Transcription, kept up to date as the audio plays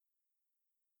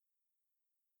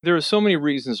There are so many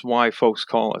reasons why folks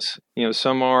call us.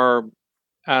 Some are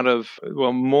out of,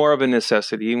 more of a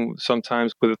necessity,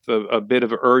 sometimes with a bit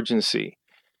of urgency.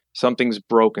 Something's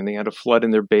broken. They had a flood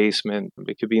in their basement.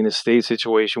 It could be an estate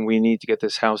situation. We need to get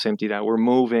this house emptied out. We're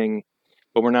moving,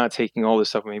 but we're not taking all this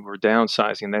stuff. Maybe we're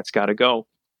downsizing. That's got to go.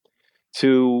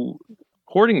 To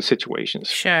hoarding situations.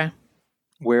 Sure.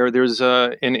 Where there's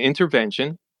an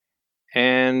intervention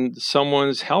and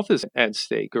someone's health is at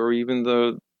stake, or even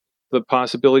the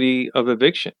possibility of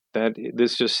eviction, that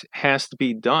this just has to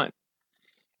be done.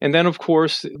 And then, of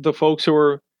course, the folks who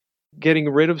are getting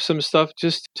rid of some stuff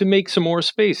just to make some more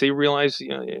space. They realize,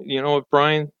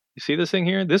 Brian, you see this thing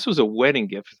here? This was a wedding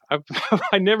gift.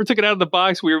 I never took it out of the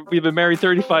box. We've been married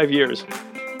 35 years.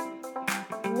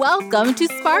 Welcome to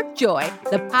Spark Joy,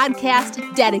 the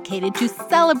podcast dedicated to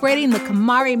celebrating the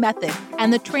KonMari method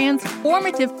and the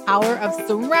transformative power of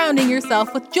surrounding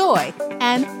yourself with joy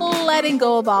and letting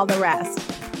go of all the rest.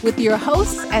 With your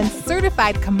hosts and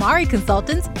certified KonMari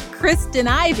consultants, Kristen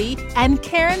Ivy and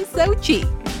Karen Sochi.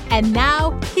 And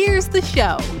now, here's the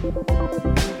show.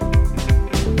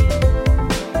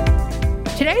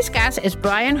 Today's guest is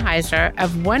Brian Heiser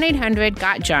of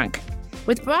 1-800-GOT-JUNK.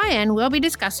 With Brian, we'll be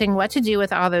discussing what to do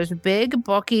with all those big,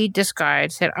 bulky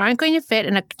discards that aren't going to fit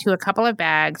into a couple of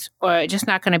bags or just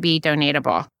not going to be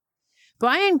donatable.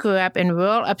 Brian grew up in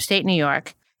rural upstate New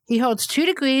York. He holds 2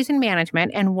 degrees in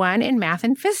management and 1 in math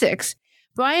and physics.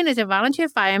 Brian is a volunteer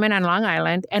fireman on Long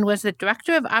Island and was the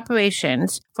director of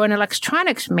operations for an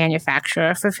electronics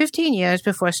manufacturer for 15 years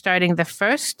before starting the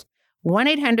first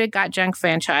 1-800-GOT-JUNK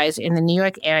franchise in the New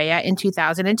York area in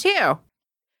 2002.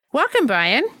 Welcome,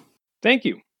 Brian. Thank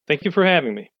you. Thank you for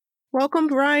having me. Welcome,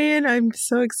 Brian. I'm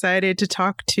so excited to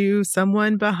talk to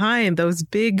someone behind those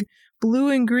big blue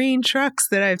and green trucks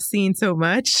that I've seen so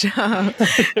much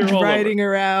riding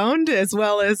around, as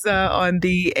well as on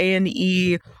the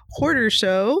A&E Hoarder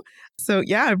Show. So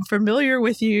yeah, I'm familiar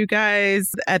with you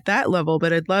guys at that level,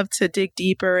 but I'd love to dig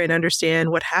deeper and understand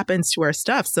what happens to our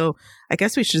stuff. So I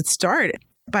guess we should start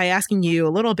by asking you a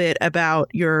little bit about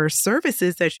your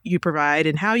services that you provide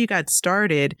and how you got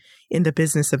started in the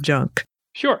business of junk.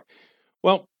 Sure.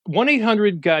 Well,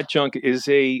 1-800-GOT-JUNK is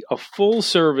a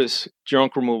full-service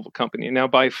junk removal company. Now,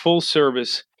 by full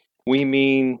service, we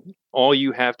mean all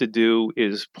you have to do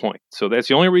is point. So that's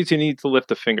the only reason you need to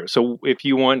lift a finger. So if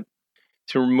you want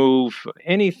to remove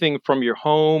anything from your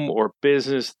home or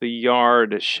business, the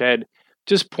yard, a shed,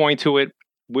 just point to it.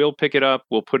 We'll pick it up.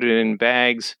 We'll put it in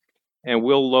bags, and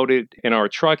we'll load it in our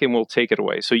truck, and we'll take it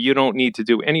away. So you don't need to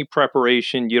do any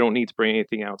preparation. You don't need to bring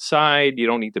anything outside. You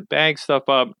don't need to bag stuff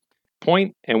up.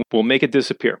 Point, and we'll make it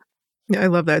disappear. I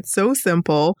love that. So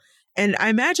simple. And I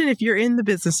imagine if you're in the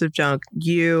business of junk,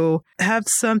 you have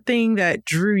something that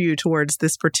drew you towards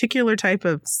this particular type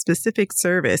of specific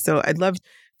service. So I'd love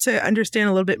to understand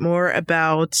a little bit more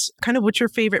about kind of what your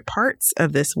favorite parts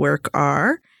of this work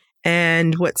are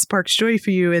and what sparks joy for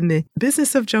you in the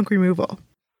business of junk removal.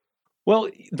 Well,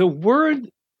 the word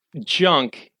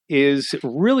junk is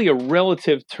really a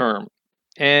relative term.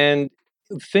 And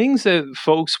things that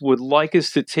folks would like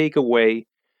us to take away,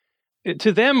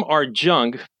 to them are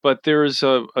junk, but there's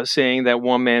a saying that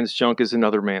one man's junk is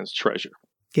another man's treasure.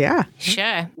 Yeah.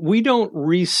 Sure. We don't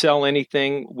resell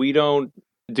anything. We don't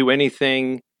do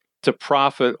anything to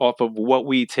profit off of what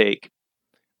we take.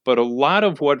 But a lot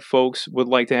of what folks would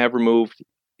like to have removed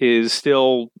is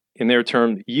still, in their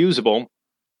term, usable.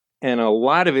 And a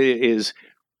lot of it is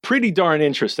pretty darn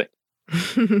interesting.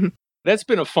 That's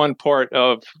been a fun part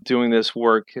of doing this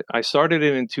work. I started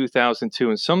it in 2002,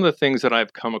 and some of the things that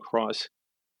I've come across,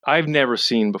 I've never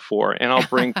seen before. And I'll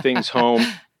bring things home.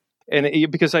 And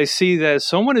because I see that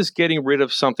someone is getting rid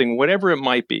of something, whatever it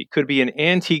might be, could be an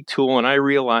antique tool, and I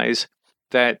realize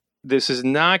that this is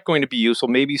not going to be useful.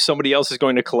 Maybe somebody else is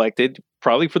going to collect it,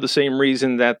 probably for the same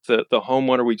reason that the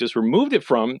homeowner we just removed it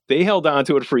from, they held on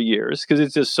to it for years because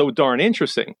it's just so darn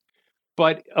interesting.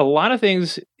 But a lot of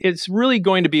things, it's really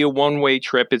going to be a one-way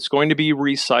trip. It's going to be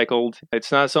recycled.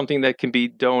 It's not something that can be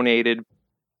donated.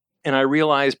 And I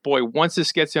realized, boy, once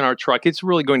this gets in our truck, it's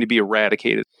really going to be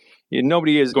eradicated.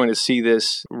 Nobody is going to see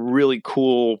this really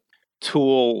cool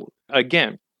tool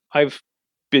again. I've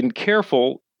been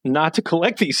careful not to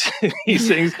collect these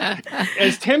things,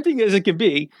 as tempting as it can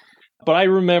be. But I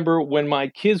remember when my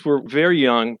kids were very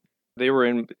young, they were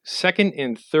in 2nd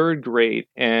and 3rd grade,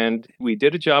 and we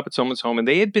did a job at someone's home, and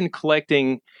they had been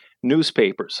collecting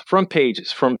newspapers, front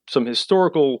pages from some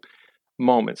historical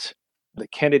moments, the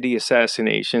Kennedy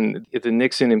assassination, the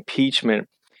Nixon impeachment,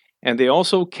 and they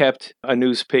also kept a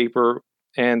newspaper,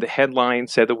 and the headline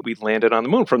said that we landed on the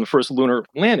moon from the first lunar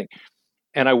landing.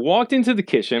 And I walked into the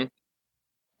kitchen,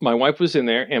 my wife was in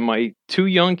there, and my 2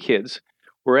 young kids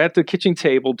were at the kitchen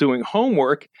table doing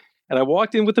homework. And I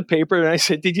walked in with the paper, and I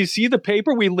said, "Did you see the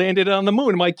paper? We landed on the moon."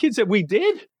 And my kids said, "We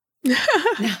did?"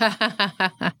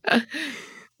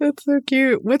 That's so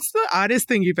cute. What's the oddest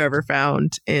thing you've ever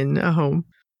found in a home?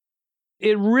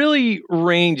 It really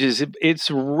ranges.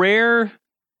 It's rare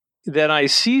that I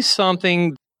see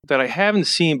something that I haven't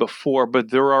seen before, but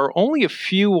there are only a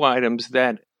few items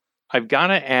that I've got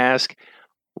to ask,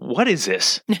 what is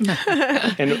this?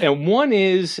 and one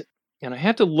is, and I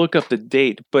have to look up the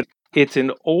date, but it's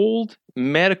an old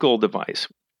medical device.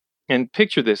 And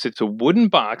picture this, it's a wooden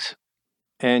box,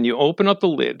 and you open up the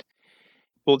lid.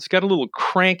 Well, it's got a little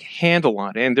crank handle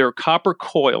on it, and there are copper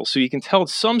coils, so you can tell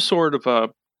it's some sort of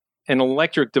an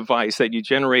electric device that you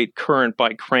generate current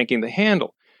by cranking the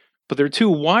handle. But there are 2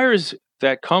 wires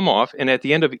that come off, and at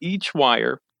the end of each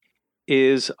wire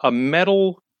is a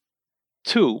metal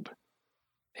tube.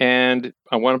 And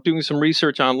I wound up doing some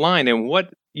research online, and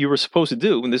what you were supposed to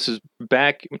do, and this is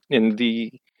back in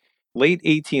the late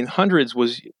 1800s,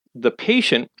 was the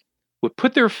patient would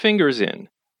put their fingers in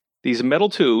these metal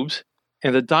tubes,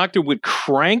 and the doctor would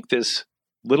crank this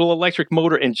little electric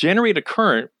motor and generate a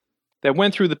current that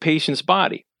went through the patient's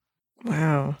body.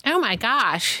 Wow. Oh my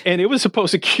gosh. And it was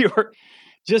supposed to cure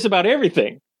just about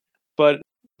everything. But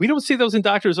we don't see those in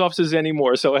doctors' offices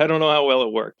anymore, so I don't know how well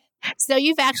it worked. So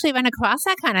you've actually run across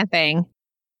that kind of thing.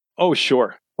 Oh,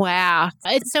 sure. Wow.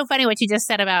 It's so funny what you just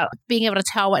said about being able to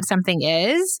tell what something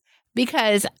is,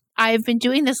 because I've been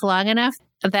doing this long enough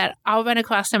that I'll run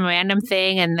across some random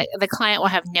thing and the client will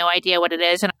have no idea what it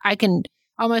is. And I can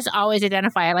almost always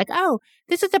identify it, like, oh,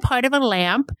 this is a part of a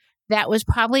lamp that was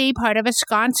probably part of a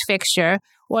sconce fixture.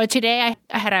 Or today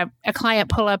I had a client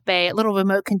pull up a little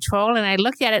remote control, and I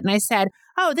looked at it and I said,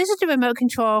 oh, this is the remote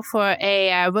control for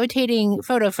a rotating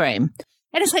photo frame.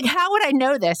 And it's like, how would I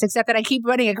know this, except that I keep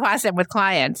running across them with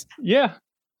clients? Yeah.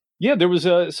 Yeah, there was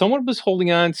someone was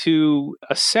holding on to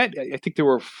a set. I think there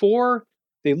were 4.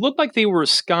 They looked like they were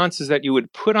sconces that you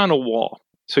would put on a wall.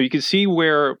 So you could see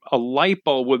where a light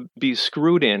bulb would be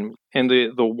screwed in, and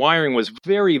the wiring was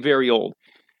very, very old.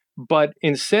 But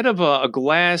instead of a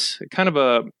glass, kind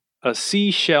of a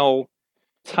seashell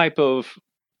type of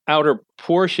outer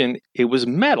portion, it was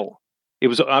metal. It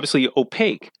was obviously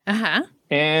opaque. Uh-huh.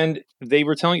 And they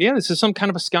were telling, yeah, this is some kind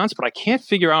of a sconce, but I can't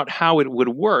figure out how it would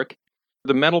work.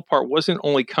 The metal part wasn't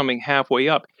only coming halfway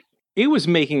up. It was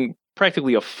making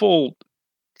practically a full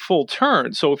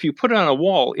turn. So if you put it on a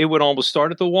wall, it would almost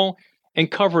start at the wall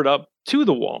and cover it up to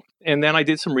the wall. And then I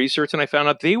did some research and I found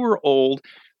out they were old,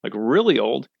 like really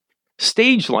old,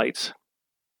 stage lights.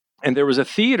 And there was a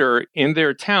theater in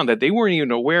their town that they weren't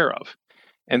even aware of.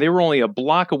 And they were only a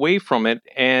block away from it.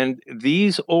 And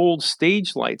these old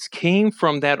stage lights came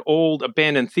from that old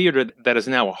abandoned theater that is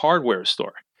now a hardware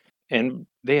store. And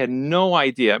they had no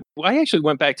idea. I actually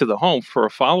went back to the home for a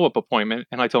follow-up appointment,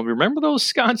 and I told them, remember those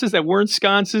sconces that weren't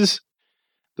sconces?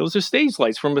 Those are stage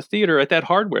lights from a theater at that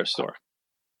hardware store.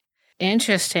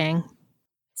 Interesting.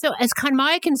 So as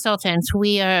KonMari consultants,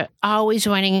 we are always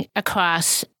running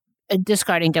across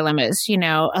discarding dilemmas. You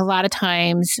know, a lot of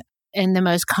times, and the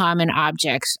most common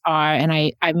objects are,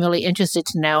 and I'm really interested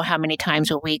to know how many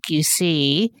times a week you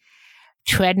see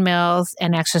treadmills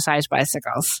and exercise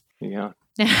bicycles. Yeah.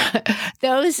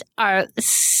 Those are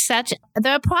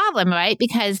they're a problem, right?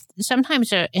 Because sometimes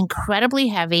they're incredibly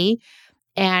heavy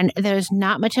and there's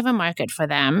not much of a market for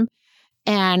them.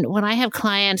 And when I have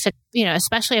clients, you know,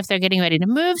 especially if they're getting ready to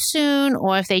move soon,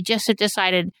 or if they just have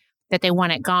decided that they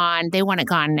want it gone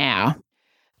now.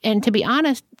 And to be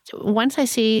honest, once I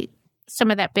see some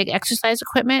of that big exercise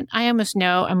equipment, I almost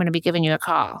know I'm going to be giving you a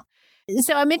call.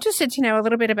 So I'm interested to know a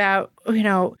little bit about, you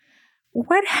know,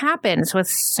 what happens with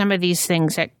some of these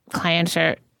things that clients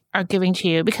are giving to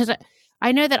you? Because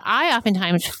I know that I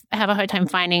oftentimes have a hard time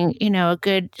finding, you know, a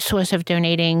good source of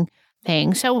donating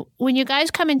things. So when you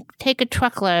guys come and take a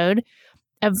truckload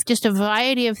of just a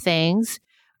variety of things,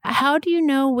 how do you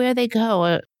know where they go?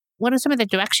 Or what are some of the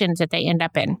directions that they end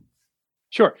up in?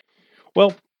 Sure.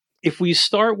 Well, if we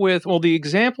start with, the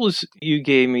examples you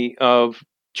gave me of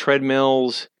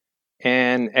treadmills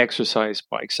and exercise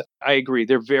bikes, I agree,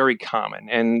 they're very common.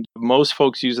 And most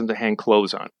folks use them to hang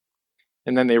clothes on.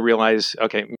 And then they realize,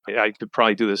 okay, I could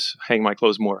probably do this, hang my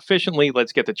clothes more efficiently.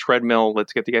 Let's get the treadmill,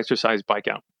 let's get the exercise bike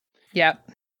out. Yep.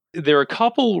 There are a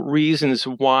couple reasons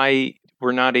why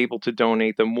we're not able to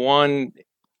donate them. One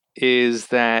is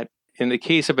that in the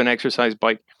case of an exercise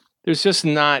bike, there's just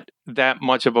not that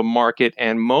much of a market.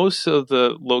 And most of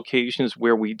the locations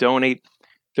where we donate,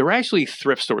 they're actually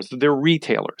thrift stores. They're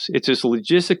retailers. It's just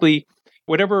logistically,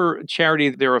 whatever charity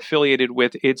they're affiliated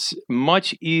with, it's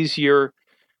much easier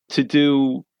to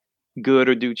do good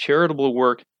or do charitable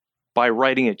work by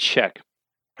writing a check.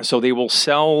 So they will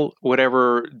sell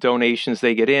whatever donations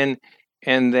they get in,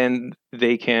 and then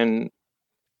they can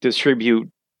distribute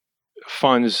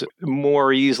funds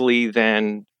more easily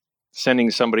than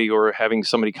sending somebody or having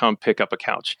somebody come pick up a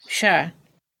couch. Sure.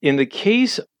 In the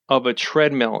case of a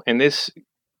treadmill, and this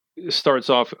starts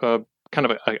off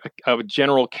kind of a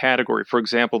general category, for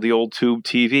example, the old tube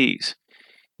TVs.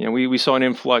 We saw an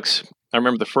influx. I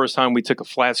remember the first time we took a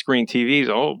flat screen TVs.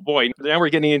 Oh boy, now we're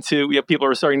getting into, people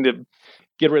are starting to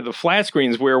get rid of the flat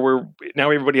screens where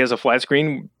now everybody has a flat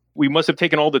screen. We must have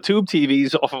taken all the tube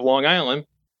TVs off of Long Island,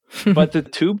 but the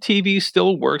tube TV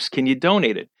still works. Can you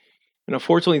donate it? And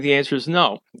unfortunately, the answer is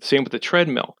no. Same with the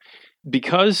treadmill.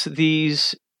 Because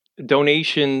these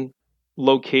donation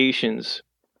locations,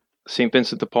 St.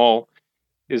 Vincent de Paul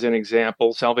is an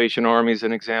example, Salvation Army is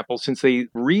an example, since they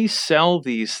resell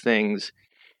these things,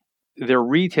 they're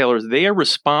retailers, they are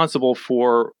responsible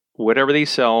for whatever they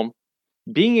sell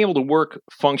being able to work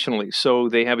functionally. So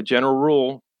they have a general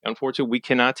rule. Unfortunately, we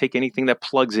cannot take anything that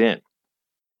plugs in.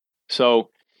 So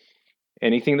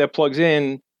anything that plugs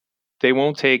in, they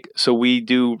won't take, so we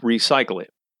do recycle it.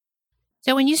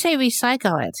 So when you say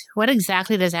recycle it, what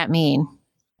exactly does that mean?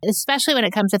 Especially when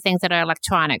it comes to things that are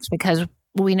electronics, because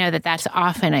we know that that's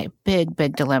often a big,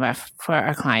 big dilemma for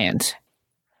our clients.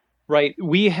 Right.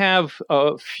 We have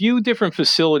a few different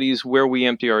facilities where we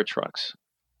empty our trucks,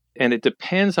 and it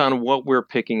depends on what we're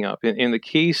picking up. In the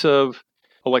case of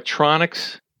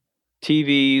electronics,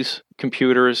 TVs,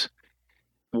 computers,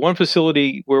 one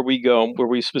facility where we go, where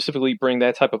we specifically bring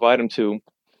that type of item to,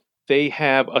 they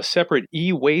have a separate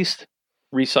e-waste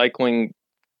recycling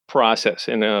process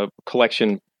in a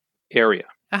collection area.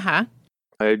 Uh-huh.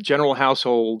 General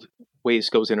household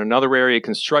waste goes in another area,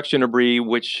 construction debris,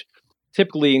 which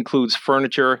typically includes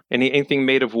furniture, anything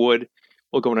made of wood,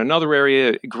 will go in another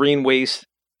area. Green waste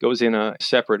goes in a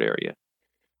separate area.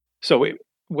 So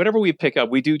whatever we pick up,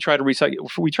 we do try to recycle.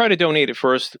 We try to donate it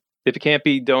first. If it can't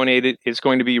be donated, it's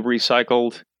going to be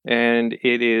recycled, and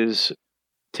it is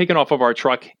taken off of our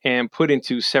truck and put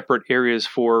into separate areas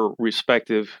for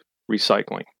respective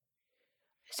recycling.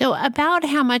 So about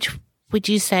how much would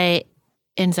you say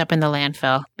ends up in the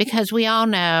landfill? Because we all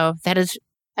know that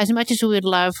as much as we would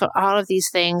love for all of these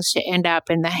things to end up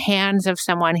in the hands of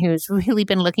someone who's really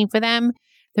been looking for them,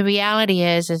 the reality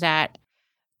is that,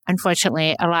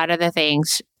 unfortunately, a lot of the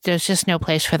things, there's just no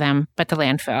place for them but the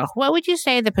landfill. What would you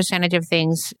say the percentage of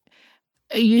things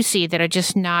you see that are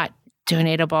just not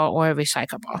donatable or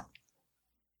recyclable?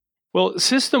 Well,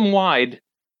 system-wide,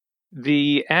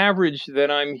 the average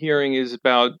that I'm hearing is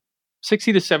about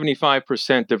 60 to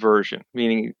 75% diversion,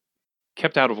 meaning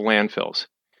kept out of landfills.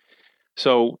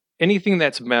 So anything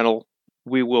that's metal,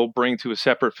 we will bring to a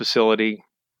separate facility.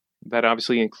 That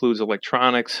obviously includes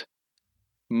electronics.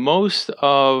 Most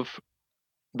of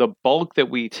the bulk that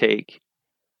we take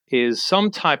is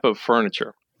some type of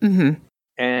furniture. Mm-hmm.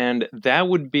 And that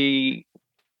would be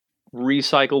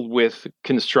recycled with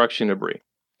construction debris.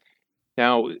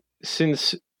 Now,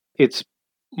 since it's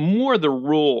more the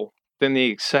rule than the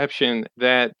exception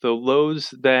that the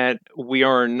loads that we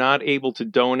are not able to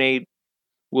donate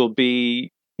will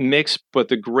be mixed, but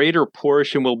the greater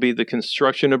portion will be the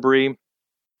construction debris.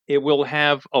 It will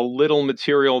have a little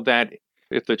material that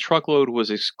if the truckload was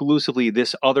exclusively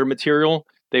this other material,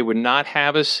 they would not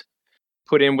have us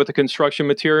put in with the construction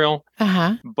material.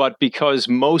 Uh-huh. But because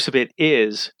most of it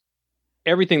is,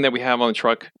 everything that we have on the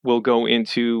truck will go in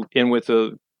with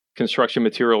the construction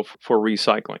material for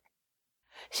recycling.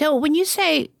 So when you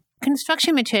say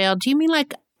construction material, do you mean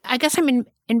like, I guess I'm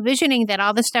envisioning that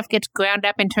all this stuff gets ground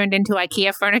up and turned into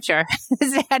IKEA furniture.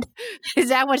 Is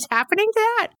that what's happening to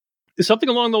that? Something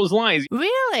along those lines.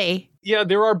 Really? Yeah,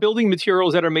 there are building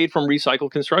materials that are made from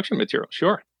recycled construction material.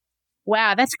 Sure.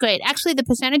 Wow, that's great. Actually, the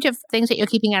percentage of things that you're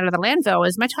keeping out of the landfill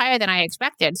is much higher than I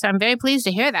expected. So I'm very pleased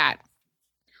to hear that.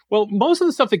 Well, most of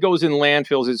the stuff that goes in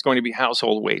landfills is going to be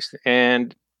household waste.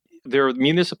 And there are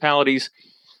municipalities,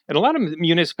 and a lot of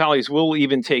municipalities will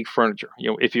even take furniture.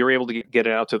 If you're able to get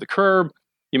it out to the curb,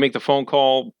 you make the phone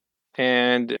call.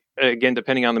 And again,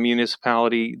 depending on the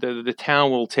municipality, the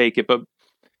town will take it. But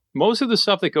most of the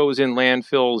stuff that goes in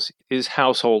landfills is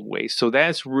household waste. So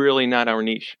that's really not our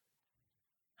niche.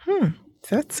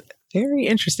 That's very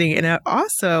interesting. And I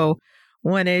also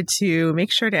wanted to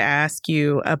make sure to ask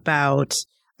you about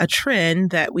a trend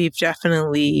that we've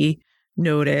definitely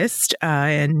noticed,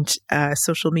 and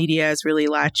social media has really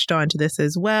latched onto this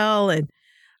as well. And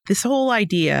this whole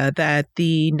idea that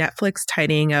the Netflix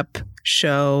Tidying Up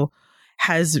show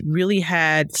has really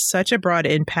had such a broad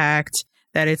impact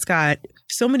that it's got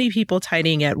so many people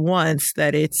tidying at once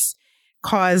that it's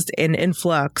caused an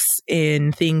influx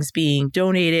in things being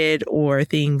donated or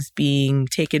things being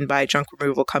taken by junk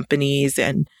removal companies.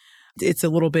 And it's a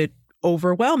little bit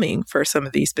overwhelming for some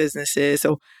of these businesses.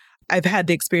 So I've had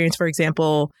the experience, for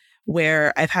example,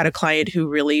 where I've had a client who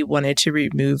really wanted to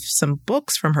remove some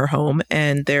books from her home.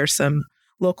 And there's some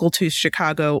local to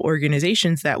Chicago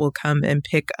organizations that will come and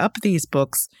pick up these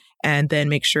books and then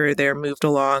make sure they're moved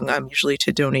along, usually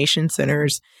to donation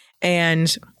centers.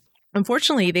 And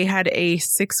unfortunately, they had a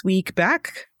 6-week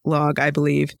backlog, I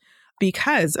believe,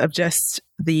 because of just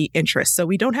the interest. So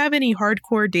we don't have any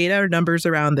hardcore data or numbers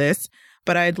around this,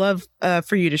 but I'd love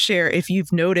for you to share if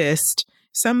you've noticed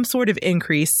some sort of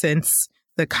increase since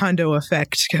the condo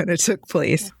effect kind of took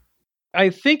place. I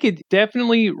think it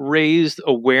definitely raised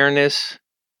awareness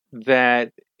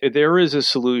that there is a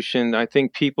solution. I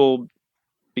think people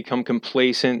become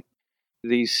complacent.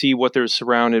 They see what they're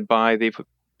surrounded by. They've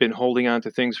been holding on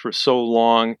to things for so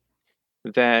long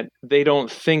that they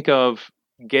don't think of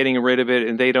getting rid of it,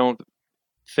 and they don't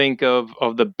think of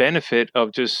the benefit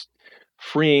of just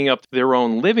freeing up their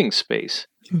own living space.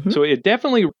 Mm-hmm. So it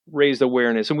definitely raised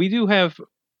awareness. And we do have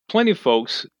plenty of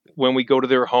folks when we go to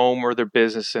their home or their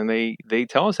business, and they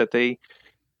tell us that they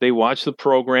watch the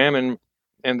program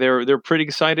and they're pretty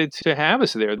excited to have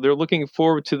us there. They're looking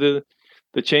forward to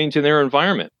the change in their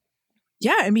environment.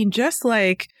 Yeah, I mean, just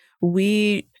like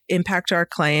we impact our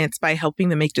clients by helping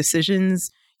them make decisions,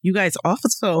 you guys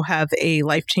also have a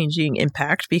life-changing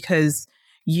impact because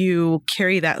you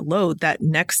carry that load, that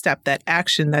next step, that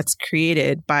action that's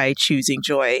created by choosing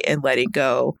joy and letting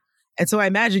go. And so I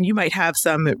imagine you might have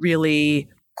some really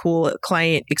cool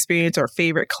client experience or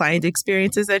favorite client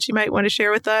experiences that you might want to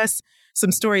share with us.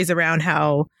 Some stories around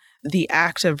how the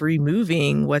act of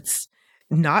removing what's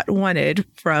not wanted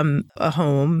from a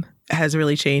home has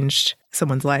really changed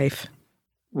someone's life.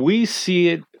 We see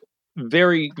it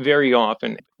very, very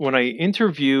often. When I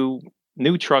interview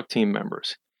new truck team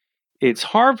members, it's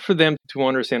hard for them to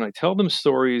understand. I tell them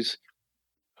stories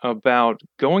about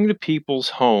going to people's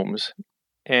homes,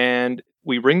 and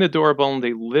we ring the doorbell and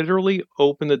they literally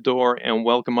open the door and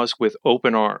welcome us with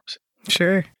open arms.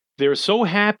 Sure. They're so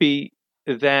happy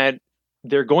that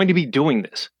they're going to be doing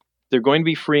this. They're going to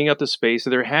be freeing up the space.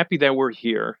 They're happy that we're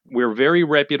here. We're very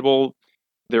reputable.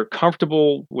 They're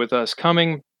comfortable with us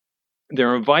coming.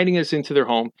 They're inviting us into their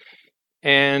home.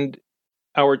 And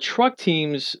our truck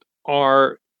teams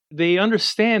they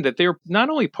understand that they're not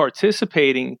only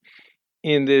participating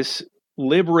in this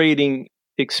liberating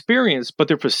experience, but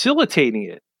they're facilitating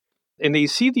it. And they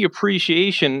see the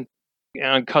appreciation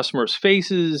on customers'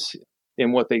 faces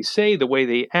in what they say, the way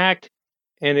they act.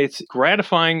 And it's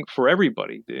gratifying for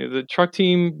everybody. The truck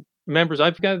team members,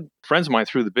 I've got friends of mine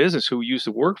through the business who used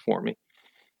to work for me.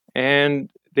 And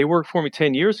they worked for me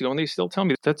 10 years ago, and they still tell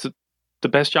me that's the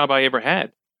best job I ever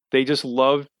had. They just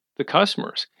love the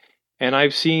customers. And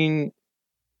I've seen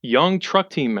young truck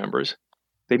team members,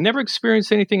 they've never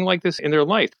experienced anything like this in their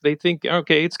life. They think,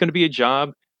 okay, it's going to be a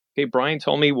job. Okay, Brian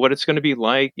told me what it's going to be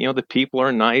like. You know, the people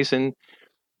are nice, and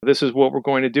this is what we're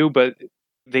going to do. But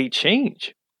they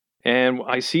change. And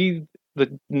I see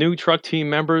the new truck team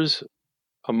members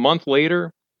a month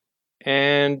later,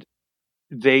 and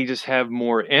they just have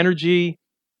more energy.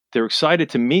 They're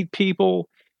excited to meet people.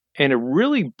 And it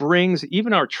really brings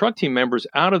even our truck team members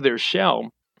out of their shell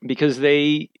because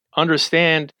they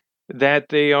understand that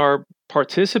they are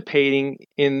participating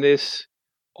in this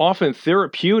often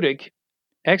therapeutic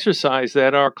exercise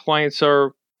that our clients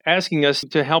are asking us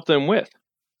to help them with.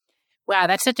 Wow,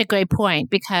 that's such a great point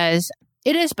because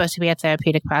it is supposed to be a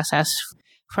therapeutic process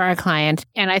for our client.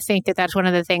 And I think that that's one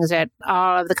of the things that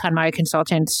all of the KonMari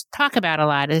consultants talk about a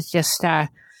lot is just,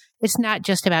 it's not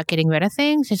just about getting rid of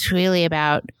things. It's really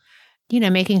about,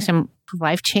 making some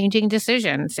life-changing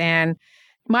decisions. And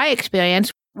my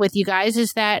experience with you guys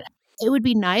is that it would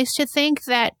be nice to think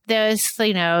that there's,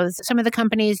 some of the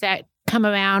companies that come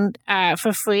around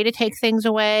for free to take things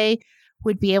away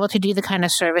would be able to do the kind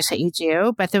of service that you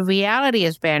do. But the reality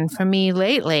has been for me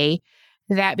lately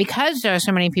that because there are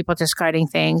so many people discarding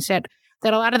things that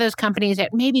a lot of those companies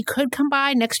that maybe could come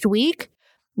by next week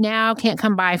now can't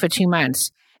come by for 2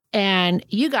 months. And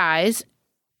you guys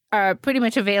are pretty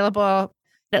much available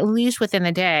at least within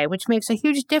the day, which makes a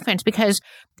huge difference because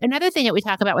another thing that we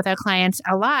talk about with our clients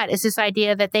a lot is this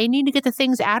idea that they need to get the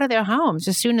things out of their homes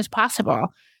as soon as possible.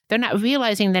 They're not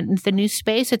realizing that the new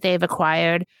space that they've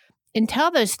acquired until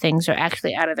those things are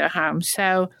actually out of their homes.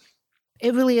 So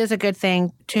it really is a good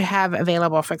thing to have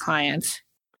available for clients.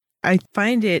 I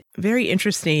find it very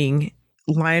interesting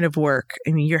line of work.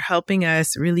 I mean, you're helping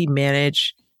us really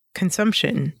manage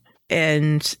consumption.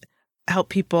 And help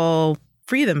people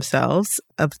free themselves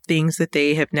of things that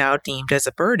they have now deemed as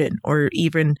a burden or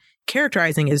even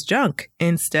characterizing as junk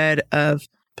instead of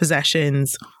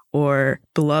possessions or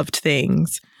beloved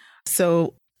things.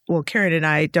 So, well, Karen and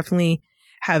I definitely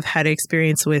have had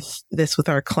experience with this with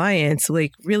our clients,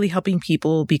 like really helping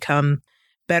people become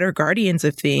better guardians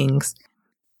of things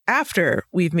after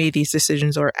we've made these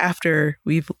decisions or after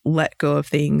we've let go of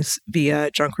things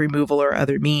via junk removal or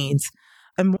other means.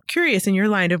 I'm curious, in your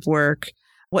line of work,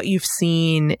 what you've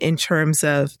seen in terms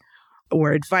of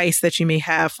or advice that you may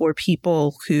have for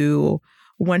people who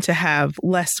want to have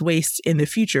less waste in the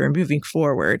future and moving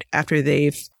forward after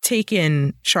they've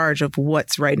taken charge of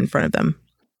what's right in front of them.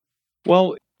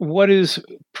 Well, what is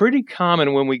pretty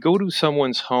common when we go to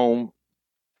someone's home,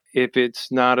 if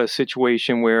it's not a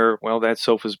situation where, well, that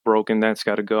sofa's broken, that's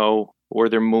got to go, or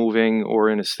they're moving or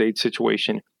in a state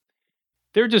situation,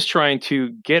 they're just trying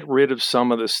to get rid of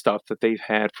some of the stuff that they've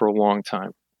had for a long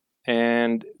time.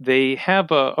 And they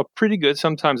have a pretty good,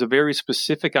 sometimes a very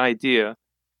specific idea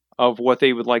of what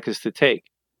they would like us to take.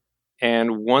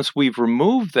 And once we've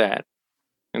removed that,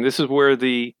 and this is where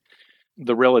the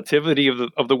relativity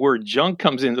of the word junk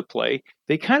comes into play,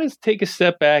 they kind of take a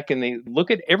step back and they look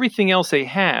at everything else they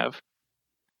have.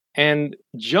 And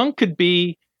junk could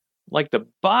be like the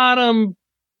bottom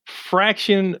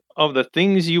fraction of the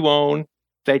things you own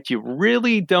that you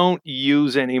really don't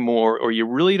use anymore or you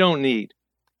really don't need.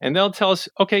 And they'll tell us,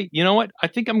 okay, you know what? I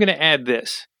think I'm going to add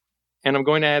this. And I'm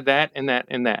going to add that and that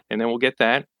and that. And then we'll get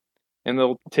that. And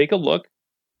they'll take a look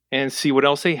and see what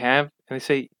else they have. And they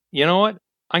say, you know what?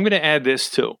 I'm going to add this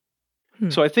too.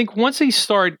 So I think once they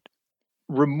start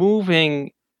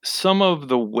removing some of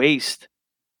the waste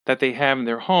that they have in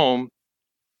their home,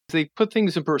 they put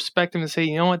things in perspective and say,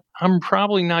 you know what? I'm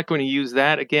probably not going to use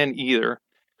that again either.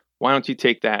 Why don't you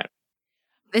take that?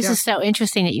 This is so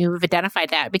interesting that you've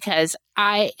identified that, because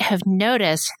I have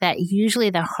noticed that usually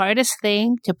the hardest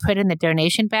thing to put in the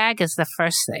donation bag is the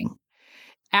first thing.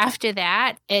 After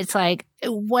that, it's like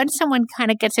once someone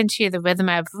kind of gets into the rhythm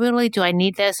of, really, do I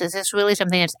need this? Is this really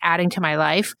something that's adding to my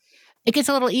life? It gets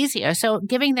a little easier. So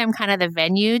giving them kind of the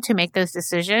venue to make those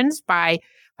decisions by,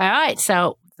 all right,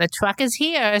 so the truck is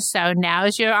here. So now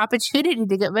is your opportunity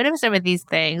to get rid of some of these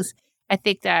things. I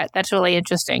think that's really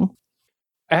interesting.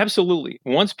 Absolutely.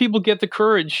 Once people get the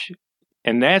courage,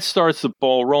 and that starts the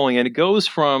ball rolling, and it goes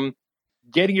from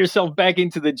getting yourself back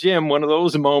into the gym, one of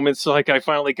those moments like I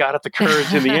finally got up the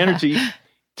courage and the energy,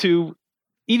 to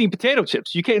eating potato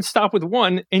chips. You can't stop with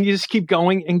one, and you just keep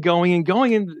going and going and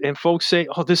going. And folks say,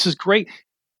 oh, this is great.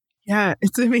 Yeah,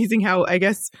 it's amazing how, I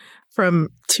guess, from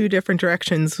two different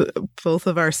directions, both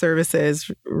of our services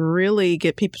really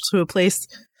get people to a place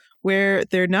where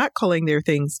they're not calling their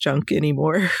things junk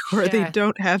anymore, or they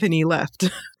don't have any left.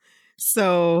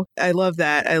 So I love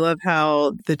that. I love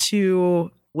how the two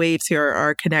waves here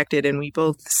are connected, and we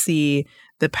both see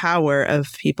the power of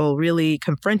people really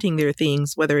confronting their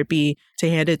things, whether it be to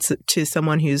hand it to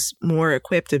someone who's more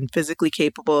equipped and physically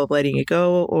capable of letting it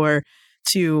go, or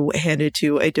to hand it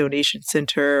to a donation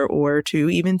center, or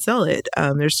to even sell it.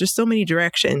 There's just so many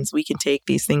directions we can take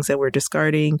these things that we're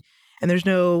discarding. And there's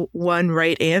no one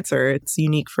right answer. It's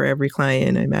unique for every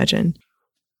client, I imagine.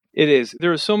 It is.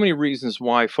 There are so many reasons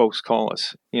why folks call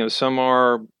us. You know, some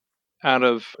are out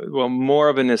of, well, more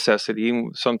of a necessity,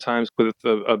 sometimes with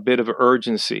a bit of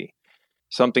urgency.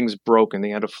 Something's broken. They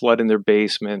had a flood in their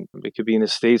basement. It could be an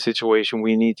estate situation.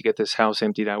 We need to get this house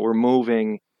emptied out. We're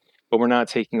moving, but we're not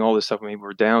taking all this stuff. Maybe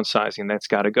we're downsizing. That's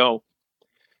got to go.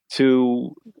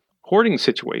 To hoarding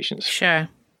situations. Sure.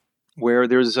 Where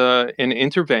there's an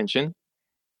intervention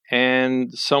and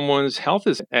someone's health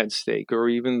is at stake, or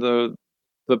even the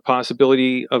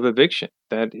possibility of eviction,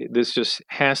 that this just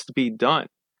has to be done.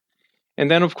 And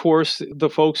then, of course, the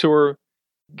folks who are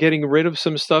getting rid of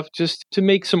some stuff just to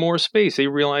make some more space, they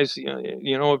realize,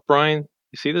 you know what, Brian,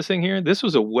 you see this thing here? This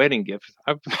was a wedding gift.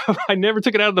 I never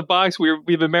took it out of the box.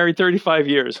 We've been married 35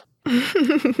 years.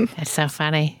 That's so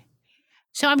funny.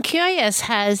 So I'm curious,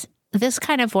 has this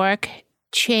kind of work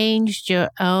changed your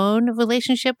own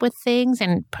relationship with things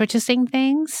and purchasing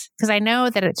things? Because I know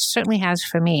that it certainly has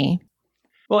for me.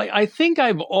 Well, I think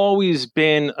I've always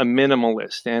been a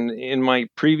minimalist. And in my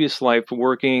previous life,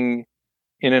 working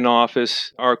in an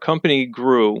office, our company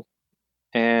grew.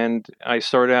 And I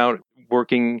started out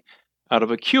working out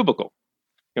of a cubicle,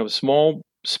 a small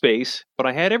space, but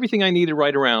I had everything I needed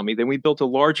right around me. Then we built a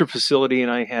larger facility, and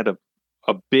I had a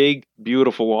big,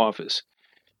 beautiful office,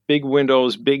 big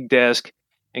windows, big desk,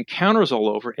 and counters all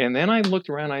over. And then I looked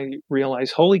around, I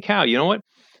realized, holy cow, you know what?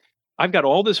 I've got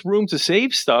all this room to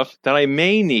save stuff that I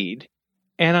may need.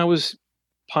 And I was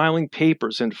piling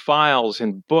papers and files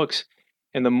and books.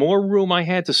 And the more room I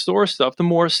had to store stuff, the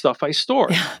more stuff I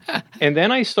stored. And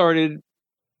then I started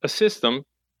a system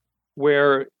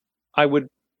where I would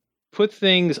put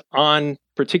things on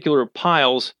particular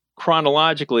piles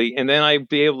chronologically, and then I'd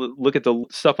be able to look at the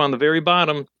stuff on the very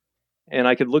bottom, and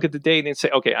I could look at the date and say,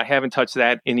 okay, I haven't touched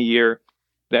that in a year.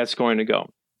 That's going to go.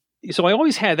 So I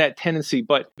always had that tendency,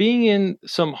 but being in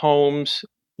some homes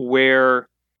where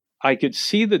I could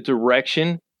see the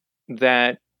direction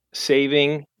that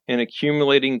saving and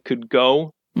accumulating could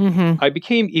go, I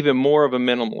became even more of a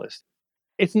minimalist.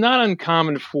 It's not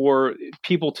uncommon for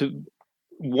people to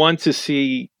want to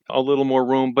see a little more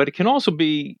room, but it can also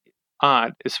be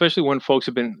odd, especially when folks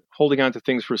have been holding on to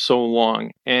things for so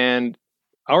long. And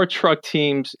our truck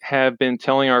teams have been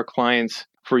telling our clients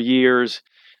for years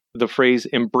the phrase,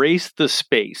 embrace the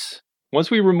space. Once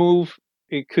we remove,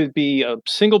 it could be a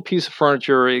single piece of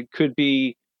furniture, it could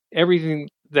be everything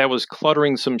that was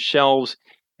cluttering some shelves,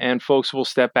 and folks will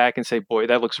step back and say, boy,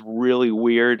 that looks really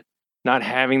weird, not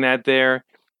having that there,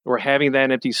 or having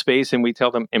that empty space, and we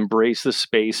tell them, embrace the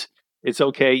space. It's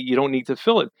okay, you don't need to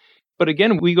fill it. But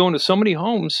again, we go into so many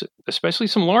homes, especially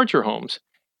some larger homes,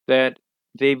 that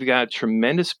they've got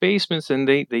tremendous basements and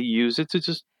they use it to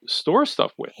just store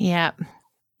stuff with. Yep,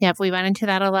 we run into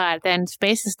that a lot. Then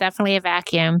space is definitely a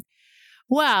vacuum.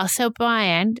 Well, so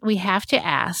Brian, we have to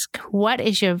ask, what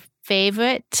is your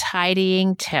favorite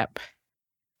tidying tip?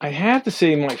 I have to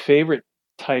say my favorite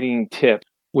tidying tip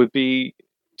would be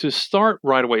to start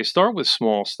right away. Start with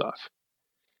small stuff.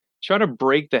 Try to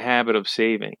break the habit of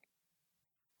saving.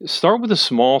 Start with the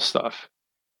small stuff.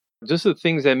 Just the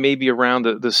things that may be around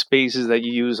the spaces that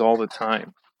you use all the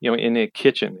time. In a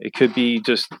kitchen. It could be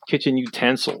just kitchen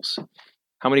utensils.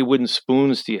 How many wooden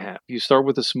spoons do you have? You start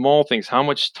with the small things. How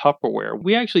much Tupperware?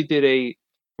 We actually we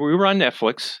were on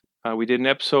Netflix. We did an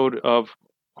episode of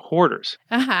Hoarders.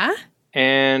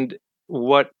 And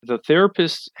what the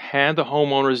therapists had the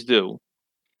homeowners do,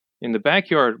 in the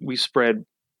backyard, we spread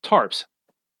tarps.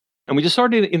 And we just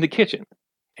started in the kitchen.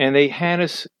 And they had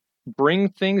us bring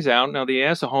things out. Now, they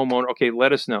asked the homeowner, okay,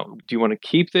 let us know. Do you want to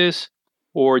keep this?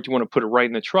 Or do you want to put it right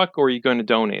in the truck? Or are you going to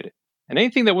donate it? And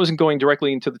anything that wasn't going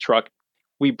directly into the truck,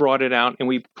 we brought it out and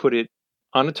we put it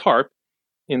on a tarp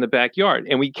in the backyard.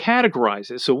 And we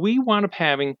categorized it. So we wound up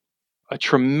having a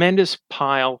tremendous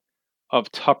pile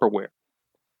of Tupperware.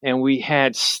 And we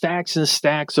had stacks and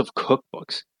stacks of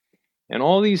cookbooks and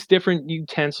all these different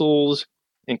utensils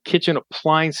and kitchen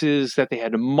appliances that they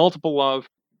had multiple of.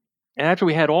 And after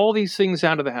we had all these things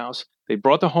out of the house, they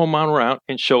brought the homeowner out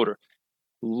and showed her,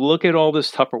 look at all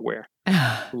this Tupperware.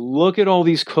 Look at all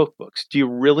these cookbooks. Do you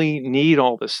really need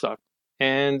all this stuff?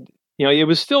 And, it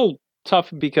was still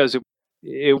tough because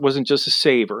it wasn't just a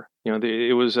saver.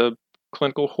 It was a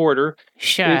clinical hoarder.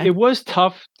 Sure. It was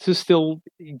tough to still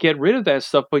get rid of that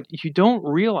stuff, but you don't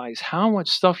realize how much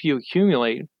stuff you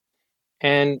accumulate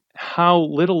and how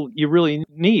little you really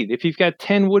need. If you've got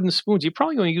 10 wooden spoons, you're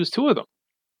probably going to use 2 of them.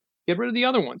 Get rid of the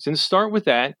other ones and start with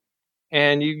that.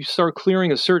 And you start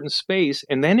clearing a certain space,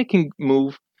 and then it can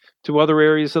move to other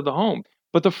areas of the home.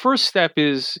 But the first step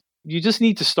is you just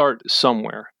need to start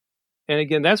somewhere. And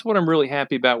again, that's what I'm really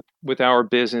happy about with our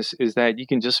business, is that you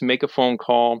can just make a phone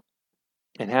call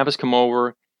and have us come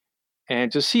over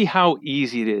and just see how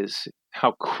easy it is,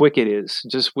 how quick it is,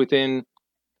 just within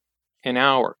an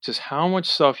hour, just how much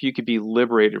stuff you could be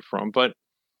liberated from. But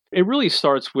it really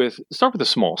start with the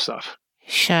small stuff.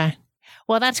 Sure.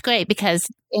 Well, that's great, because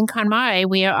in KonMari,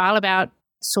 we are all about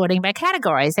sorting by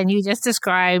categories. And you just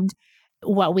described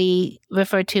what we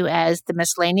refer to as the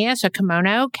miscellaneous or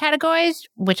kimono categories,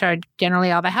 which are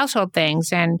generally all the household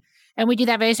things. And we do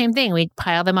that very same thing. We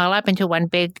pile them all up into one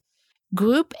big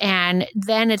group, and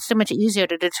then it's so much easier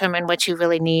to determine what you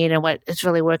really need and what is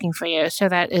really working for you. So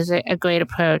that is a great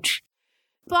approach.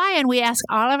 Brian, we ask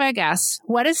all of our guests,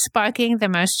 what is sparking the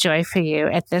most joy for you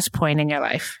at this point in your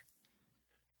life?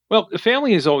 Well,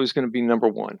 family is always going to be number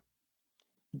one.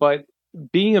 But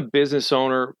being a business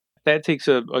owner, that takes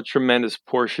a tremendous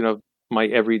portion of my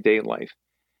everyday life.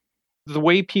 The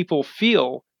way people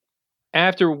feel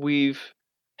after we've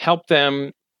helped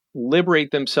them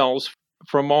liberate themselves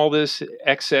from all this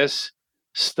excess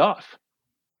stuff.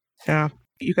 Yeah.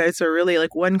 You guys are really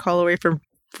like one call away from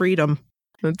freedom.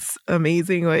 It's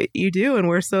amazing what you do. And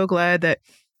we're so glad that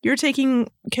you're taking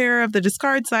care of the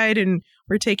discard side and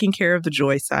we're taking care of the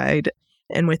joy side.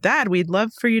 And with that, we'd love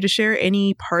for you to share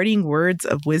any parting words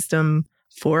of wisdom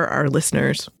for our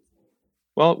listeners.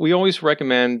 Well, we always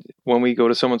recommend when we go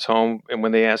to someone's home and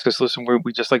when they ask us, listen,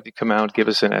 we just like to come out, give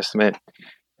us an estimate.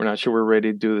 We're not sure we're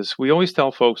ready to do this. We always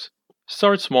tell folks,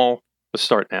 start small, but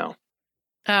start now.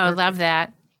 Oh, love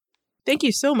that. Thank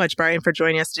you so much, Brian, for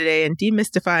joining us today and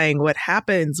demystifying what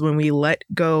happens when we let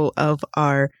go of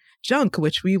our junk,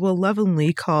 which we will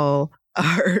lovingly call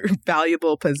our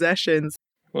valuable possessions.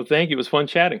 Well, thank you. It was fun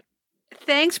chatting.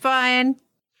 Thanks, Brian.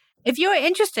 If you are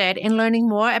interested in learning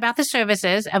more about the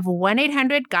services of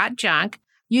 1-800-GOT-JUNK,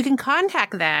 you can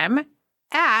contact them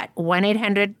at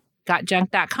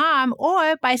 1-800-GOT-JUNK.com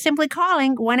or by simply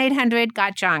calling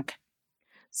 1-800-GOT-JUNK.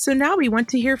 So now we want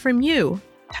to hear from you.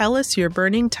 Tell us your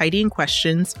burning tidying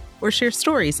questions or share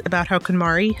stories about how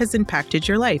KonMari has impacted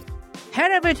your life.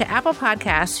 Head over to Apple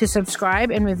Podcasts to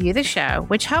subscribe and review the show,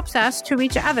 which helps us to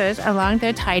reach others along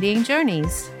their tidying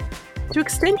journeys. To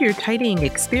extend your tidying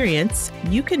experience,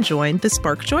 you can join the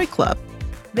Spark Joy Club.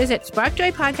 Visit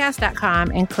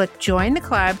sparkjoypodcast.com and click Join the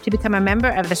Club to become a member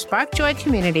of the Spark Joy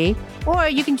community, or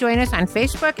you can join us on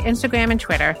Facebook, Instagram, and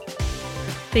Twitter.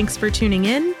 Thanks for tuning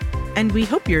in, and we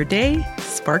hope your day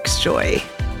sparks joy.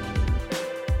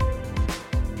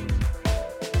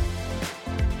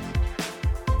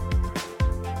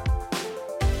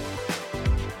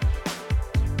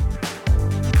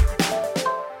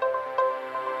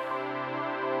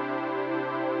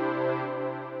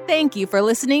 Thank you for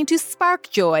listening to Spark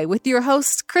Joy with your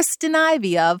hosts Kristen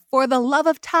Ivy of For the Love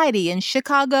of Tidy in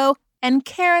Chicago and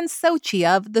Karen Sochi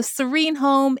of The Serene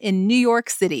Home in New York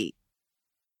City.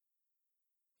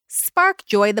 Spark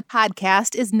Joy, the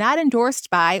podcast, is not endorsed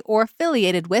by or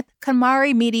affiliated with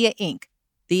KonMari Media, Inc.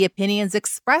 The opinions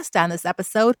expressed on this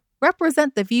episode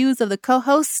represent the views of the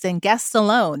co-hosts and guests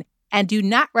alone and do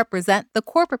not represent the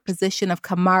corporate position of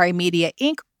KonMari Media,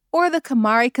 Inc. or the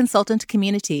KonMari consultant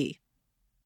community.